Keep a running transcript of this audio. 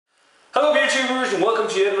and welcome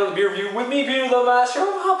to yet another beer review with me, Peter the Master of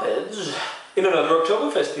Hoppage, in another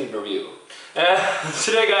Oktoberfest themed review.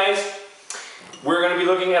 Today, guys, we're going to be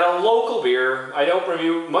looking at a local beer. I don't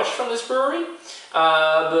review much from this brewery,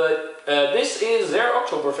 but this is their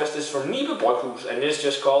Oktoberfest. This is from Nibe Bryghus, and it's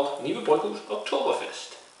just called Nibe Bryghus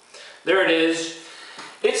Oktoberfest. There it is.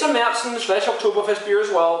 It's a Märzen / Oktoberfest beer as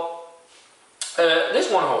well.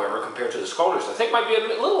 This one, however, compared to the Scholars, I think might be a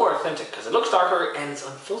little more authentic because it looks darker and it's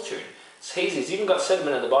unfiltered. It's hazy. It's even got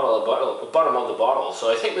sediment in the bottom of the bottle.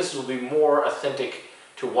 So I think this will be more authentic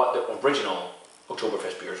to what the original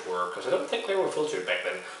Oktoberfest beers were, because I don't think they were filtered back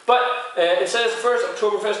then. But it says first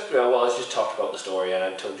Oktoberfest. Well, I just talked about the story, and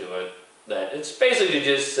I told you that it's basically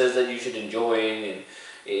just says that you should enjoy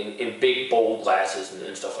in big bold glasses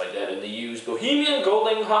and stuff like that. And they use Bohemian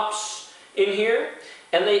Golding hops in here.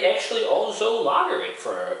 And they actually also lager it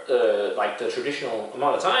for like the traditional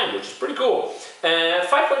amount of time, which is pretty cool.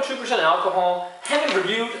 5.2% alcohol. Haven't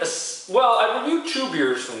reviewed I reviewed two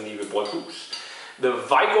beers from Nibe Bryghus. The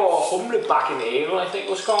Vigor Humlebacken Ale, I think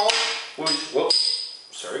it was called.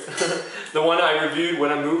 The one I reviewed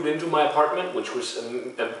when I moved into my apartment, which was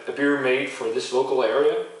a beer made for this local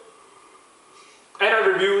area. And I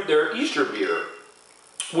reviewed their Easter beer,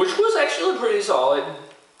 which was actually pretty solid.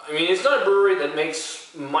 I mean, it's not a brewery that makes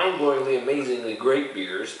mind-blowingly, amazingly great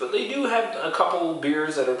beers, but they do have a couple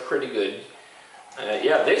beers that are pretty good.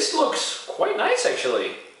 Yeah, this looks quite nice,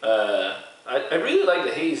 actually. I really like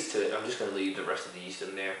the haze to it. I'm just going to leave the rest of the yeast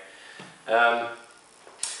in there.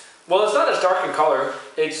 Well, it's not as dark in color.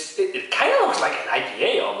 It kind of looks like an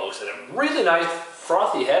IPA almost, and a really nice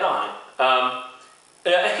frothy head on it.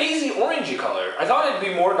 A hazy orangey color. I thought it'd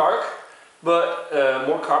be more dark, but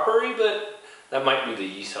more coppery, but that might be the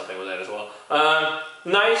yeast helping with that as well.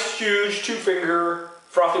 Nice, huge, two-finger,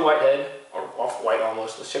 frothy white head, or off-white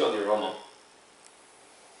almost. Let's check out the aroma.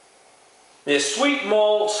 Yeah, sweet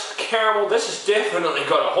malt, caramel. This has definitely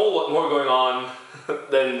got a whole lot more going on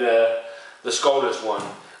than the Scottish one.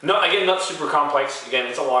 No, again, not super complex. Again,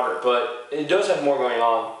 it's a lager, but it does have more going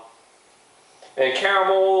on.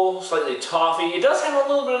 Caramel, slightly toffee. It does have a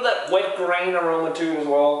little bit of that wet grain aroma to it as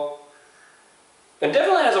well. It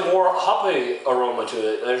definitely has a more hoppy aroma to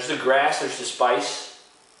it. There's the grass, there's the spice.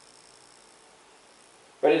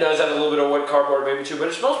 But it does have a little bit of wet cardboard maybe too, but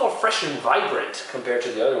it smells more fresh and vibrant compared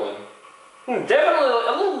to the other one. Definitely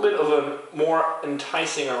a little bit of a more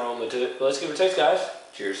enticing aroma to it. But let's give it a taste, guys.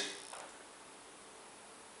 Cheers.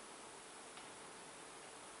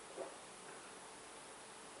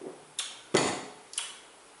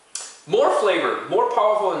 More flavor, more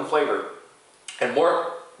powerful in flavor, and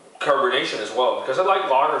more carbonation as well, because I like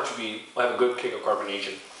lager to have a good kick of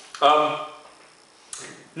carbonation.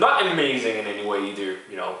 Not amazing in any way either,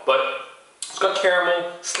 you know, but it's got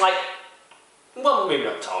caramel, well, maybe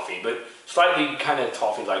not toffee, but slightly kind of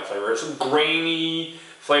toffee-like flavor. Some grainy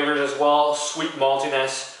flavors as well, sweet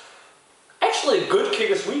maltiness. Actually, a good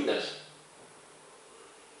kick of sweetness.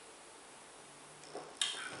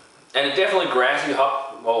 And definitely grassy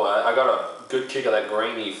hop. Oh, I got a good kick of that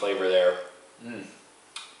grainy flavor there.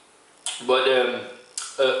 But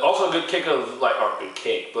also a good kick of,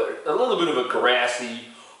 but a little bit of a grassy,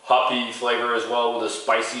 hoppy flavor as well with the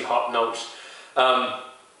spicy hop notes.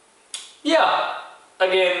 Yeah,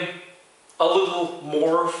 again, a little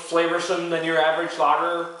more flavorsome than your average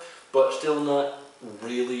lager, but still not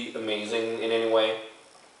really amazing in any way.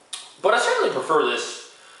 But I certainly prefer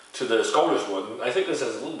this to the Scottish one. I think this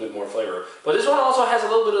has a little bit more flavor. But this one also has a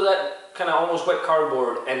little bit of that kind of almost wet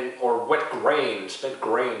cardboard or wet grain, spent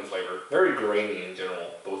grain flavor. Very grainy in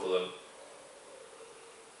general, both of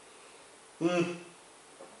them.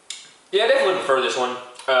 Yeah, I definitely prefer this one.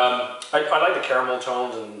 I like the caramel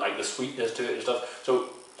tones and like the sweetness to it and stuff. So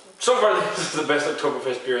far this is the best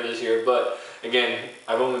Oktoberfest beer this year, but again,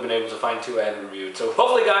 I've only been able to find two I haven't reviewed. So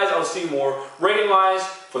hopefully, guys, I'll see more. Rating wise,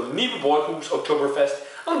 for the Nibe Bryghus Oktoberfest,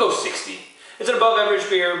 I'm gonna go 60. It's an above average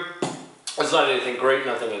beer. It's not anything great,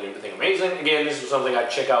 nothing amazing. Again, this is something I'd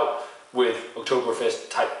check out with Oktoberfest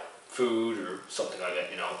type food or something like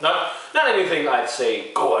that, you know. Not anything I'd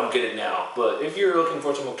say, go out and get it now. But if you're looking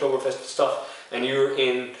for some Oktoberfest stuff and you're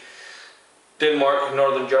in Denmark,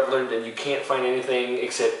 Northern Jutland, and you can't find anything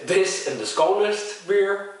except this and the Scottish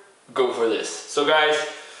beer, go for this. So guys,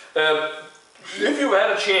 if you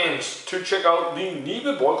had a chance to check out the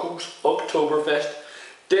Nibe Bryghus Oktoberfest,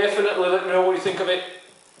 definitely let me know what you think of it.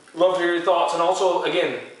 Love to hear your thoughts, and also,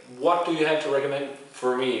 again, what do you have to recommend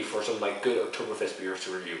for me for some good Oktoberfest beers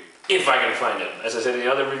to review, if I can find them. As I said in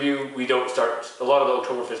the other review, we don't start, a lot of the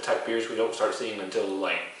Oktoberfest type beers, we don't start seeing until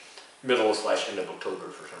middle/end of October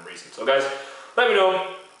for some reason. So guys, let me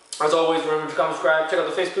know As always, remember to comment, subscribe, check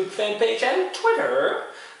out the Facebook fan page and Twitter.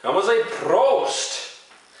 And I'm going to say Prost!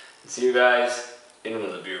 And see you guys in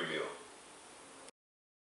another beer review.